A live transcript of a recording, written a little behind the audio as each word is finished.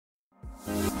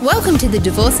Welcome to the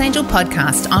Divorce Angel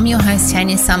podcast. I'm your host,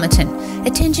 Tanya Somerton.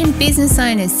 Attention business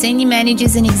owners, senior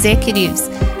managers and executives.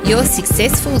 Your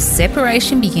successful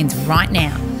separation begins right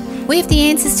now. We have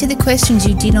the answers to the questions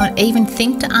you did not even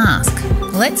think to ask.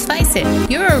 Let's face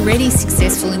it, you're already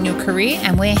successful in your career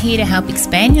and we're here to help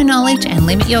expand your knowledge and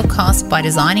limit your costs by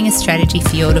designing a strategy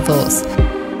for your divorce.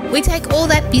 We take all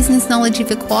that business knowledge you've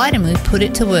acquired and we put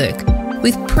it to work.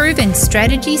 With proven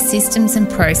strategies, systems and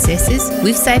processes,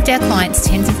 we've saved our clients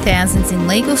tens of thousands in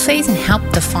legal fees and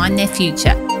helped define their future.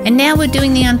 And now we're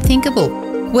doing the unthinkable.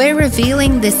 We're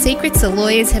revealing the secrets the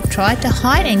lawyers have tried to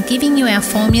hide and giving you our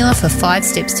formula for 5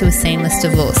 steps to a seamless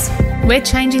divorce. We're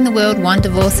changing the world one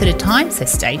divorce at a time, so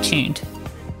stay tuned.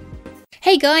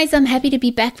 Hey guys, I'm happy to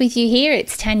be back with you here.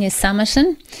 It's Tanya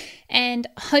Somerton. And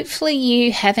hopefully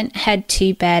you haven't had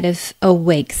too bad of a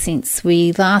week since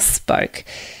we last spoke.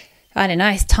 I don't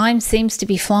know, time seems to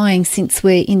be flying since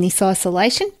we're in this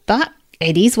isolation, but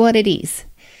it is what it is.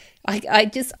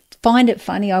 I just find it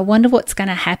funny. I wonder what's going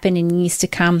to happen in years to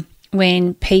come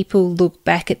when people look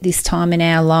back at this time in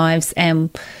our lives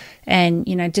and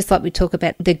you know, just like we talk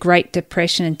about the Great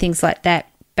Depression and things like that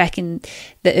back in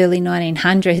the early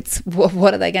 1900s,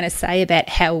 what are they going to say about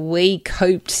how we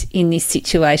coped in this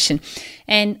situation?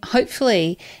 And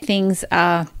hopefully things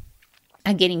are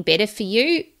getting better for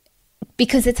you.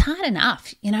 Because it's hard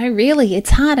enough, you know, really, it's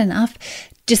hard enough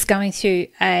just going through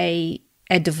a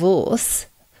divorce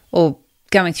or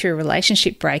going through a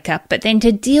relationship breakup, but then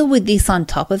to deal with this on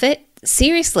top of it,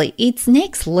 seriously, it's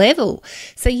next level.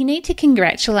 So you need to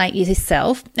congratulate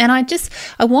yourself. And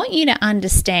I want you to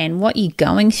understand what you're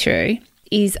going through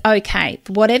is okay.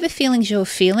 Whatever feelings you're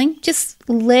feeling, just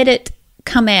let it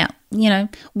come out. You know,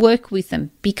 work with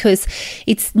them because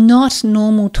it's not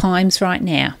normal times right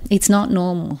now. It's not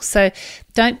normal. So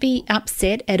don't be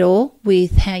upset at all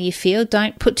with how you feel.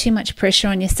 Don't put too much pressure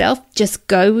on yourself. Just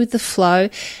go with the flow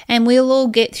and we'll all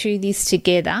get through this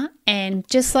together. And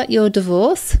just like your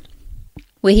divorce,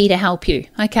 we're here to help you.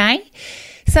 Okay.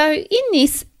 So in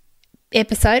this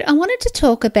episode, I wanted to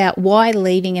talk about why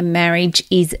leaving a marriage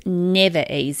is never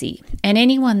easy. And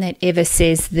anyone that ever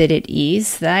says that it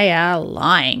is, they are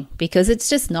lying because it's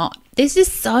just not. There's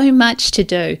just so much to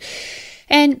do.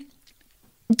 And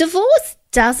divorce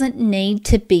doesn't need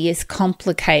to be as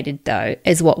complicated, though,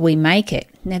 as what we make it.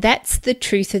 Now, that's the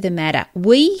truth of the matter.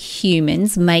 We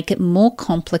humans make it more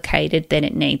complicated than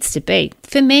it needs to be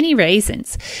for many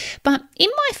reasons. But in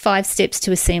my 5 steps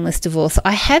to a seamless divorce,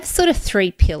 I have sort of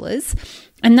 3 pillars.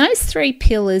 And those 3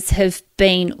 pillars have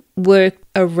been worked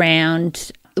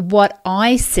around what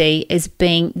I see as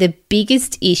being the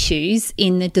biggest issues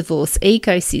in the divorce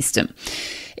ecosystem.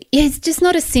 It's just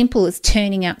not as simple as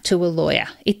turning up to a lawyer.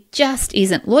 It just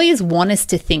isn't. Lawyers want us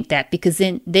to think that because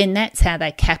then that's how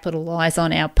they capitalize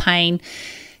on our pain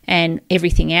and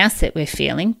everything else that we're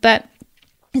feeling. But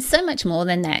it's so much more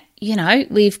than that. You know,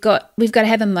 we've got to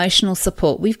have emotional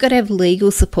support. We've got to have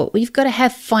legal support. We've got to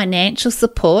have financial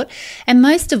support. And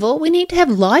most of all, we need to have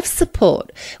life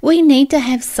support. We need to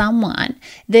have someone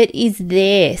that is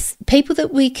there, people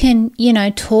that we can, you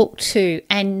know, talk to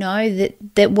and know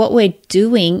that what we're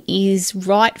doing is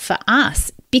right for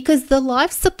us. Because the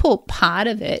life support part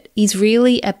of it is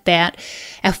really about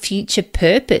our future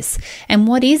purpose and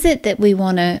what is it that we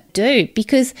want to do.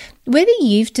 Because whether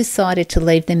you've decided to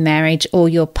leave the marriage or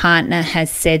your partner has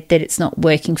said that it's not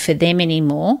working for them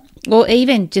anymore, or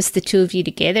even just the two of you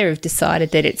together have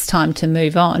decided that it's time to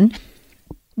move on,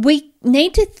 we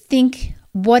need to think,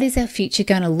 what is our future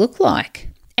going to look like?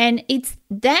 And it's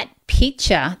that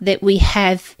picture that we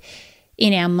have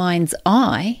in our mind's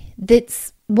eye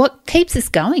that's what keeps us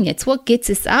going. It's what gets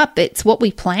us up. It's what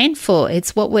we plan for.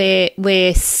 It's what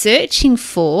we're searching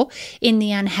for in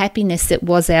the unhappiness that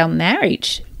was our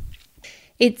marriage.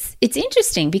 It's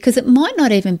interesting because it might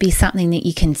not even be something that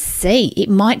you can see. It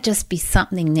might just be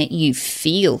something that you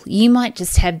feel. You might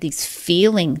just have this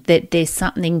feeling that there's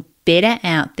something better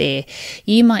out there.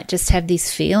 You might just have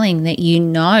this feeling that you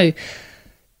know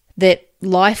that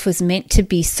life was meant to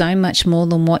be so much more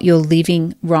than what you're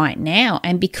living right now.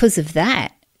 And because of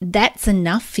that, that's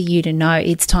enough for you to know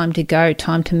it's time to go,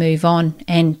 time to move on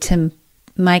and to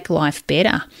make life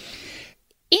better.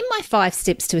 In my 5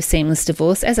 steps to a seamless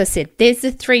divorce, as I said, there's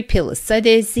the 3 pillars. So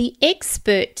there's the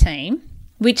expert team,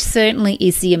 which certainly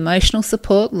is the emotional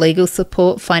support, legal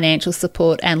support, financial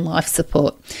support, and life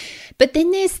support. But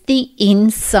then there's the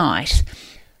insight.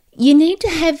 You need to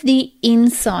have the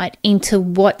insight into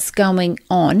what's going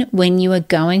on when you are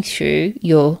going through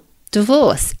your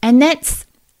divorce. And that's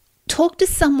talk to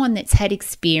someone that's had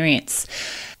experience.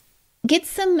 Get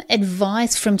some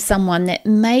advice from someone that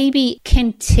maybe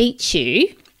can teach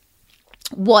you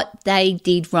what they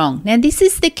did wrong. Now, this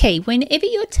is the key. Whenever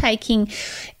you're taking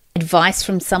advice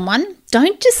from someone,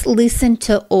 don't just listen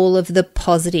to all of the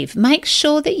positive. Make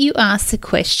sure that you ask the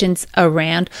questions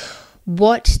around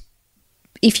what,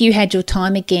 if you had your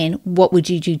time again, what would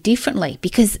you do differently?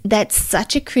 Because that's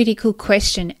such a critical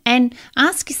question. And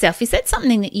ask yourself, is that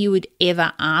something that you would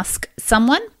ever ask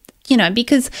someone?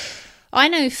 Because I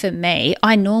know for me,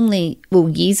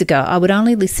 years ago, I would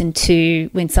only listen to,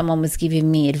 when someone was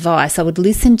giving me advice, I would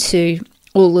listen to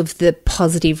all of the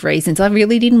positive reasons. I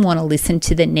really didn't want to listen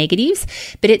to the negatives,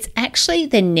 but it's actually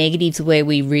the negatives where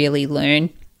we really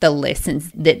learn the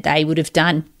lessons that they would have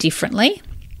done differently.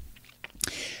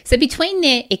 So between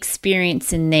their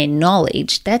experience and their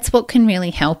knowledge, that's what can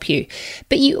really help you.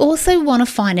 But you also want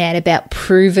to find out about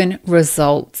proven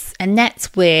results, and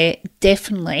that's where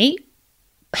definitely,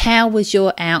 how was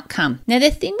your outcome? Now,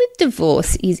 the thing with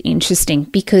divorce is interesting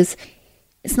because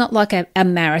it's not like a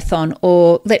marathon,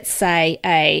 or let's say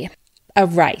a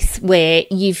race where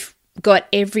you've got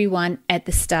everyone at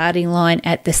the starting line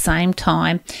at the same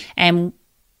time and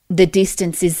the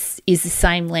distance is the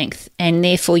same length, and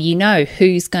therefore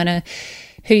who's the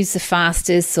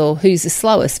fastest or who's the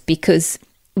slowest, because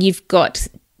you've got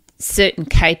certain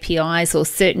KPIs or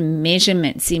certain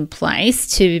measurements in place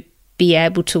to be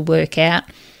able to work out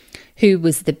who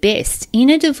was the best. In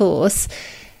a divorce,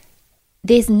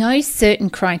 there's no certain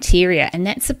criteria, and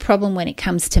that's a problem when it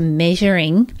comes to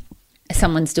measuring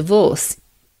someone's divorce.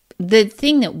 The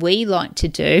thing that we like to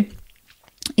do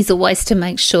is always to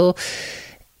make sure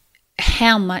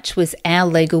how much was our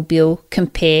legal bill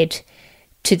compared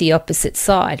to the opposite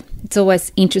side. It's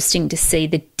always interesting to see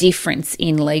the difference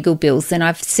in legal bills. And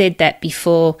I've said that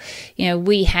before,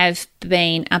 we have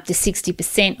been up to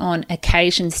 60% on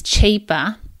occasions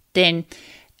cheaper than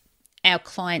our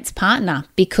client's partner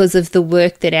because of the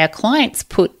work that our clients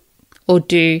put or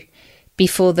do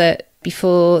before they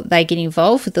get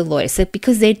involved with the lawyer. So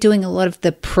because they're doing a lot of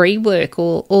the pre-work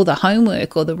or the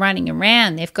homework or the running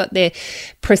around, they've got their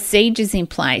procedures in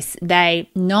place. They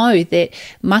know that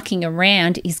mucking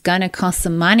around is going to cost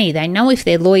them money. They know if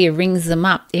their lawyer rings them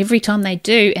up every time they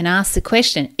do and asks the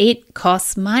question, it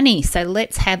costs money. So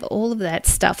let's have all of that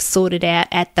stuff sorted out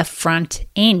at the front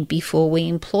end before we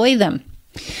employ them.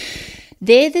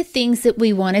 They're the things that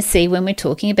we want to see when we're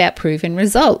talking about proven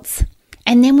results.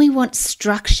 And then we want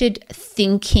structured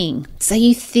thinking. So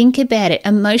you think about it.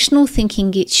 Emotional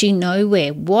thinking gets you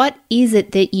nowhere. What is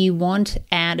it that you want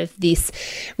out of this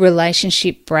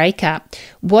relationship breakup?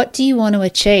 What do you want to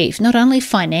achieve? Not only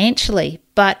financially,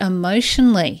 but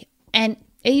emotionally. And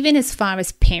even as far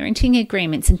as parenting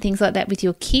agreements and things like that with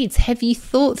your kids, have you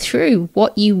thought through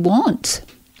what you want?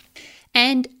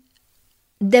 And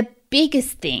the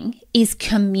biggest thing is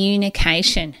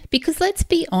communication, because let's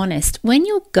be honest, when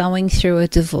you're going through a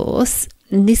divorce,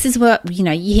 and this is what you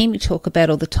hear me talk about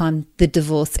all the time, the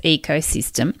divorce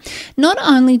ecosystem. Not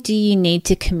only do you need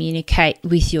to communicate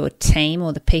with your team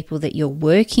or the people that you're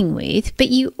working with, but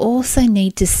you also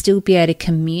need to still be able to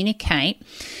communicate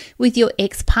with your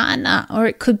ex-partner, or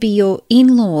it could be your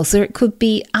in-laws, or it could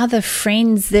be other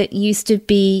friends that used to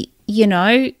be,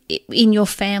 in your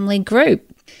family group.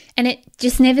 And it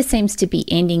just never seems to be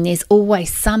ending. There's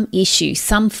always some issue,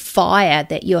 some fire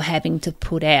that you're having to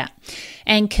put out.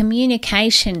 And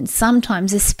communication,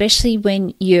 sometimes, especially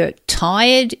when you're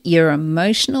tired, you're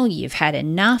emotional, you've had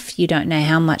enough, you don't know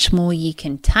how much more you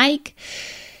can take.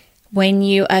 When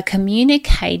you are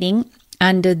communicating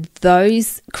under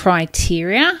those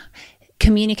criteria,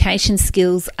 communication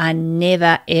skills are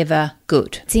never, ever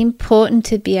good. It's important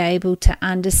to be able to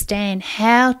understand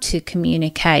how to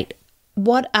communicate.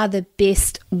 What are the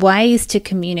best ways to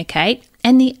communicate?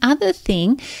 And the other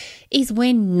thing is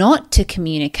when not to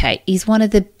communicate is one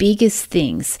of the biggest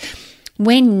things.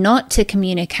 When not to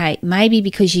communicate, maybe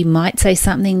because you might say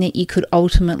something that you could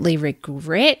ultimately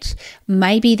regret,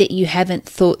 maybe that you haven't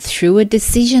thought through a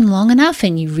decision long enough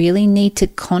and you really need to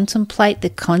contemplate the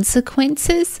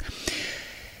consequences.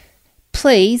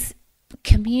 Please,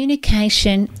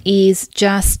 communication is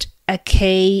just a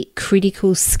key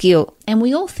critical skill, and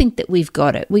we all think that we've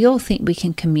got it. We all think we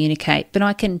can communicate, but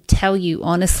I can tell you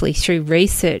honestly through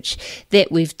research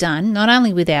that we've done, not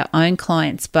only with our own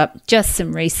clients, but just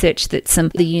some research that some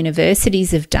of the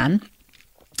universities have done.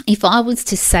 If I was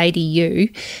to say to you,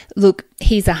 look,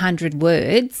 here's 100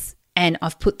 words, and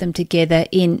I've put them together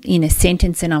in a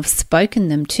sentence and I've spoken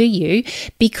them to you,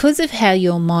 because of how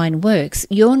your mind works,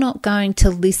 you're not going to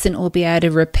listen or be able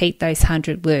to repeat those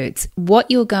 100 words.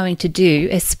 What you're going to do,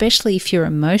 especially if you're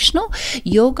emotional,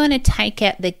 you're going to take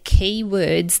out the key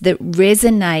words that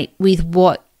resonate with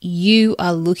what you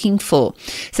are looking for.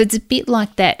 So it's a bit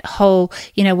like that whole,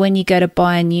 when you go to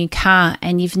buy a new car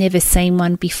and you've never seen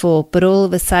one before, but all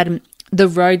of a sudden the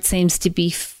road seems to be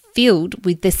filled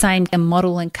with the same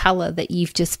model and color that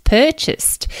you've just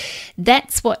purchased.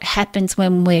 That's what happens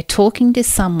when we're talking to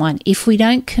someone. If we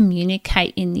don't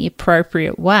communicate in the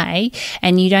appropriate way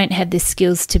and you don't have the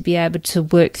skills to be able to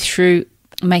work through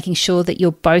making sure that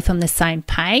you're both on the same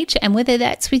page, and whether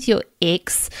that's with your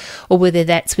ex or whether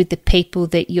that's with the people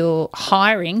that you're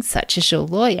hiring, such as your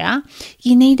lawyer,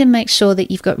 you need to make sure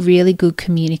that you've got really good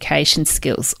communication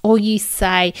skills. Or you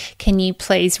say, can you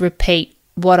please repeat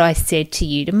what I said to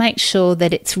you, to make sure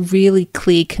that it's really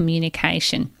clear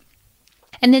communication.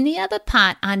 And then the other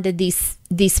part under this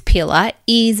pillar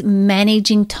is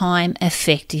managing time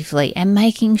effectively and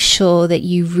making sure that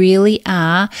you really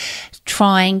are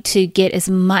trying to get as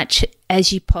much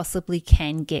as you possibly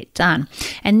can get done.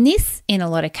 And this, in a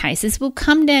lot of cases, will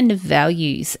come down to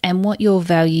values and what your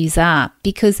values are,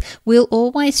 because we'll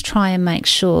always try and make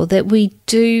sure that we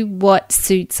do what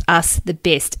suits us the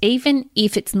best, even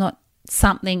if it's not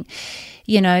something,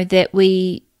 that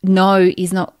we know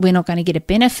we're not going to get a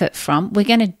benefit from. We're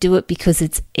going to do it because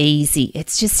it's easy.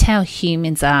 It's just how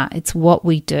humans are. It's what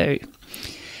we do.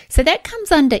 So that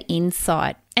comes under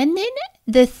insight. And then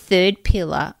the third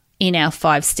pillar in our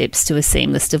 5 steps to a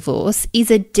seamless divorce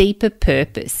is a deeper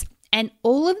purpose. And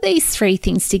all of these 3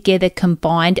 things together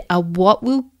combined are what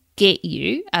will get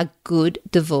you a good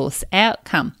divorce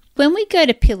outcome. When we go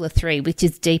to pillar 3, which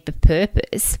is deeper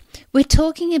purpose, we're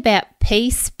talking about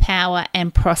peace, power,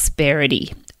 and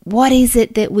prosperity. What is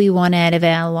it that we want out of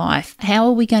our life? How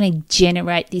are we going to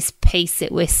generate this peace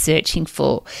that we're searching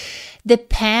for? The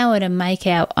power to make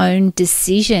our own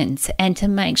decisions and to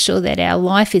make sure that our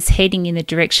life is heading in the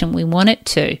direction we want it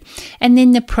to. And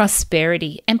then the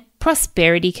prosperity. And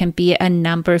prosperity can be a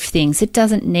number of things. It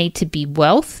doesn't need to be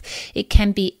wealth. It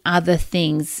can be other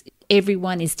things.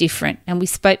 Everyone is different. And we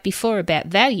spoke before about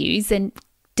values, and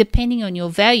depending on your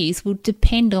values will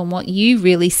depend on what you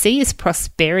really see as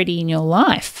prosperity in your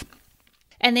life.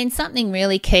 And then something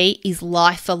really key is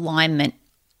life alignment.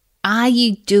 Are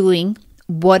you doing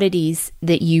what it is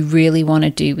that you really want to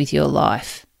do with your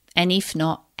life? And if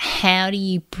not, how do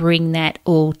you bring that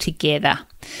all together?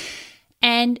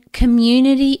 And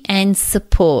community and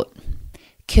support.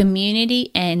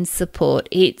 Community and support.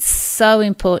 It's so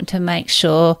important to make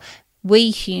sure.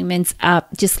 We humans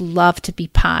just love to be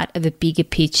part of a bigger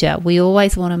picture. We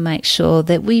always want to make sure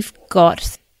that we've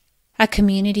got a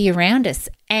community around us.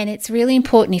 And it's really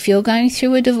important, if you're going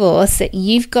through a divorce, that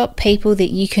you've got people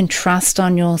that you can trust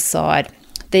on your side,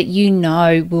 that you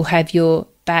know will have your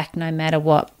back no matter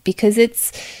what. Because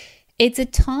it's a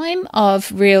time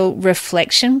of real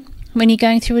reflection when you're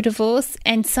going through a divorce.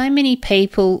 And so many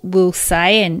people will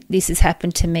say, and this has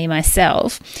happened to me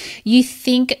myself, you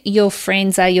think your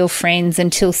friends are your friends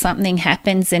until something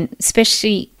happens. And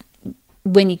especially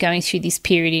when you're going through this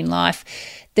period in life,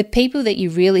 the people that you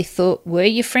really thought were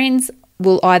your friends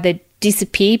will either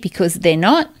disappear because they're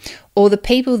not, or the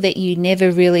people that you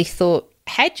never really thought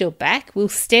had your back will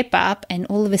step up, and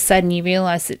all of a sudden you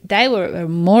realize that they were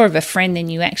more of a friend than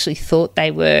you actually thought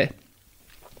they were.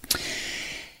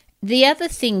 The other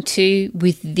thing too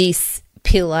with this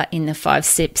pillar in the 5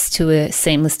 steps to a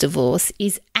seamless divorce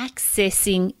is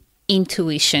accessing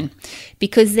intuition,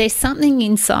 because there's something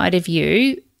inside of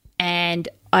you, and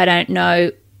I don't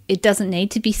know, it doesn't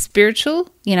need to be spiritual.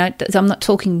 I'm not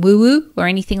talking woo-woo or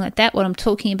anything like that. What I'm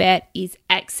talking about is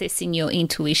accessing your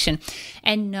intuition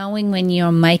and knowing when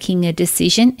you're making a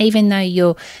decision, even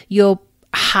though your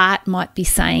heart might be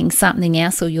saying something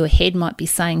else or your head might be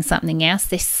saying something else,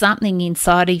 there's something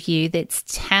inside of you that's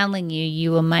telling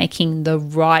you are making the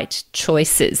right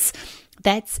choices.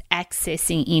 That's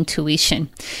accessing intuition.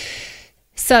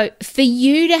 So for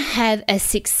you to have a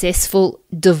successful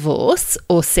divorce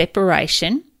or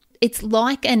separation, it's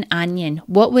like an onion.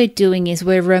 What we're doing is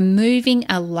we're removing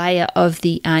a layer of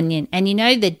the onion. And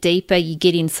the deeper you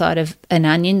get inside of an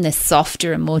onion, the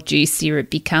softer and more juicier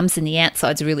it becomes, and the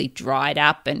outside's really dried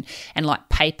up and like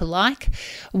paper-like.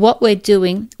 What we're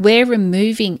doing, we're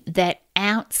removing that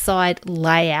outside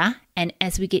layer, and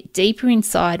as we get deeper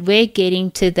inside, we're getting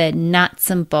to the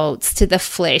nuts and bolts, to the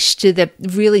flesh, to the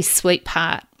really sweet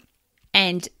part.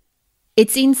 And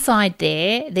it's inside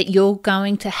there that you're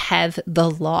going to have the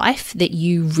life that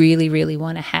you really, really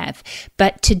want to have.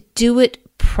 But to do it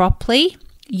properly,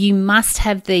 you must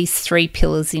have these 3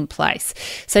 pillars in place.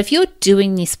 So if you're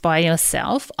doing this by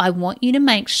yourself, I want you to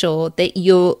make sure that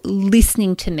you're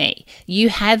listening to me. You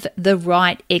have the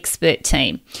right expert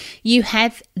team. You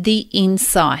have the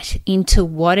insight into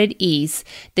what it is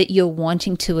that you're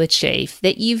wanting to achieve,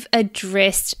 that you've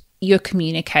addressed your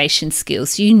communication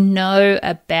skills. You know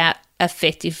about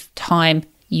effective time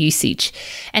usage.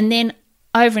 And then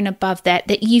over and above that,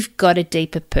 that you've got a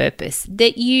deeper purpose,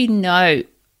 that you know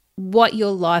what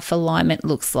your life alignment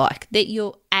looks like, that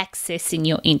you're accessing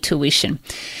your intuition.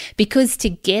 Because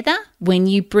together, when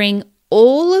you bring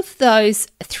all of those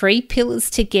 3 pillars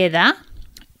together,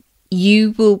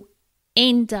 you will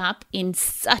end up in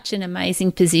such an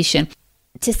amazing position.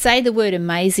 To say the word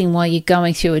amazing while you're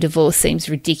going through a divorce seems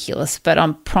ridiculous, but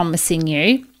I'm promising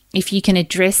you, if you can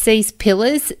address these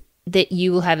pillars, that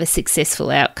you will have a successful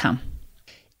outcome.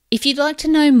 If you'd like to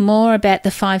know more about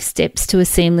the 5 steps to a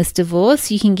seamless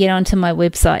divorce, you can get onto my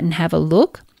website and have a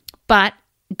look. But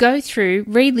go through,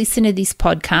 re-listen to this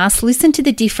podcast, listen to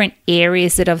the different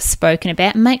areas that I've spoken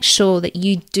about, and make sure that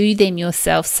you do them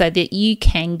yourself so that you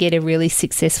can get a really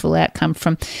successful outcome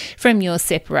from your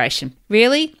separation.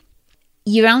 Really,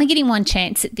 you're only getting one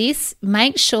chance at this.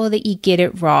 Make sure that you get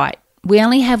it right. We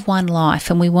only have one life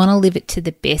and we want to live it to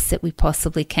the best that we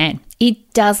possibly can.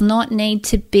 It does not need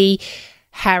to be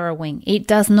harrowing. It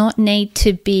does not need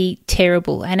to be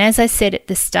terrible. And as I said at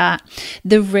the start,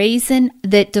 the reason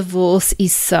that divorce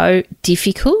is so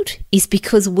difficult is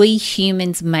because we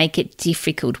humans make it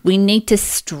difficult. We need to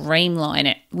streamline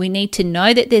it. We need to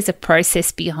know that there's a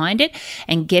process behind it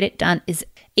and get it done as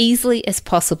easily as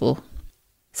possible.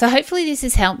 So hopefully this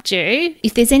has helped you.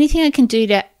 If there's anything I can do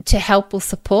to help or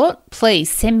support,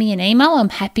 please send me an email. I'm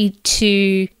happy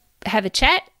to have a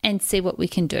chat and see what we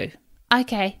can do.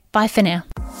 Okay, bye for now.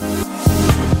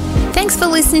 Thanks for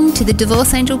listening to the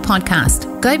Divorce Angel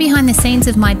podcast. Go behind the scenes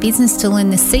of my business to learn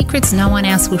the secrets no one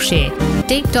else will share.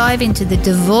 Deep dive into the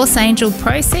Divorce Angel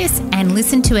process and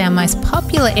listen to our most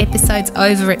popular episodes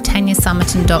over at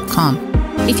tanyasummerton.com.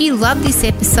 If you love this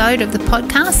episode of the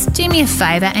podcast, do me a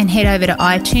favour and head over to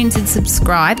iTunes and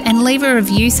subscribe and leave a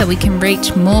review so we can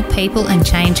reach more people and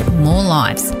change more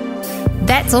lives.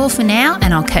 That's all for now,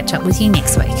 and I'll catch up with you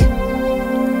next week.